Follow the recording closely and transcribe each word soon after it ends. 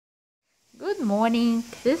morning.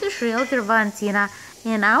 This is Realtor Valentina,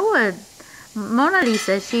 and our Mona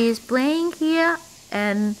Lisa, she is playing here,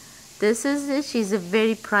 and this is it. She's a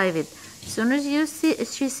very private. As soon as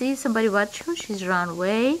she sees somebody watching her, she's run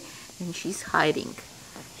away and she's hiding.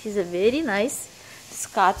 She's a very nice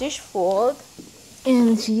Scottish fold,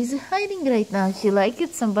 and she's hiding right now. She like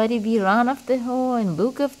it somebody be run after her and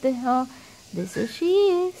look after her. This is she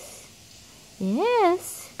is.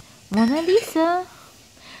 Yes, Mona Lisa.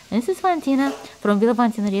 This is Valentina from Villa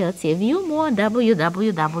Valentina Realty. View more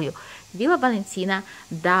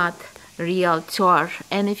www.villavalentina.realtor.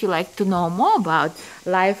 And if you like to know more about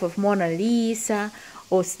life of Mona Lisa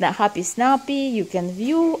or Happy Snappy, you can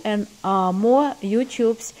view and more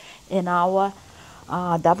YouTubes in our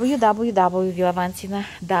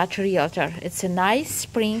www.villavalentina.realtor. It's a nice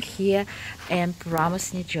spring here in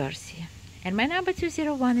Promise, New Jersey. And my number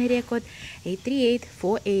 201 area code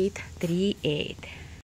 838-4838.